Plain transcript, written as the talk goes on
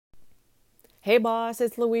Hey boss,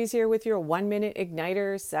 it's Louise here with your 1 minute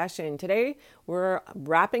igniter session. Today we're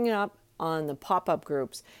wrapping up on the pop-up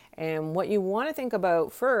groups. And what you want to think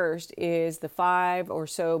about first is the 5 or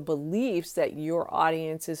so beliefs that your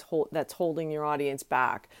audience that's holding your audience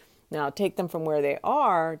back. Now, take them from where they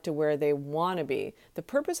are to where they want to be. The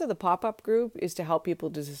purpose of the pop-up group is to help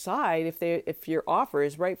people to decide if your offer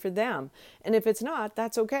is right for them. And if it's not,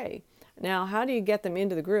 that's okay. Now, how do you get them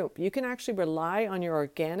into the group? You can actually rely on your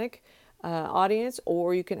organic audience,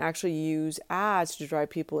 or you can actually use ads to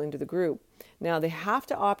drive people into the group. Now they have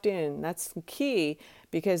to opt in. That's key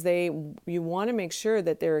because you want to make sure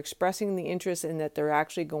that they're expressing the interest and that they're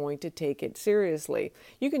actually going to take it seriously.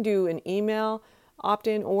 You can do an email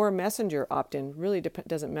opt-in or a messenger opt-in, really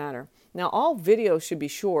doesn't matter. Now all videos should be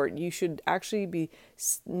short. You should actually be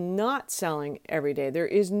not selling every day. There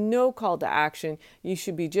is no call to action. You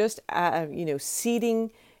should be just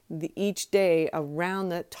seeding each day around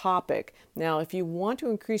that topic. Now, if you want to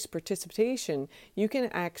increase participation, you can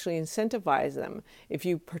actually incentivize them. If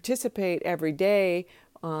you participate every day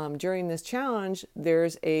during this challenge,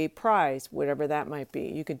 there's a prize, whatever that might be.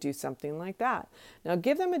 You could do something like that. Now,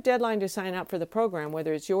 give them a deadline to sign up for the program,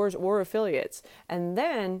 whether it's yours or affiliates, and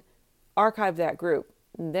then archive that group.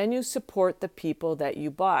 And then you support the people that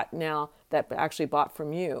you bought now, that actually bought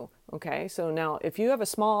from you. Okay, so now if you have a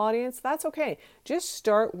small audience, that's okay. Just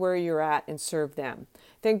start where you're at and serve them.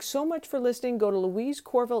 Thanks so much for listening. Go to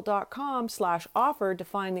louisecorville.com/offer to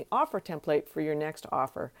find the offer template for your next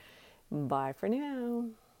offer. Bye for now.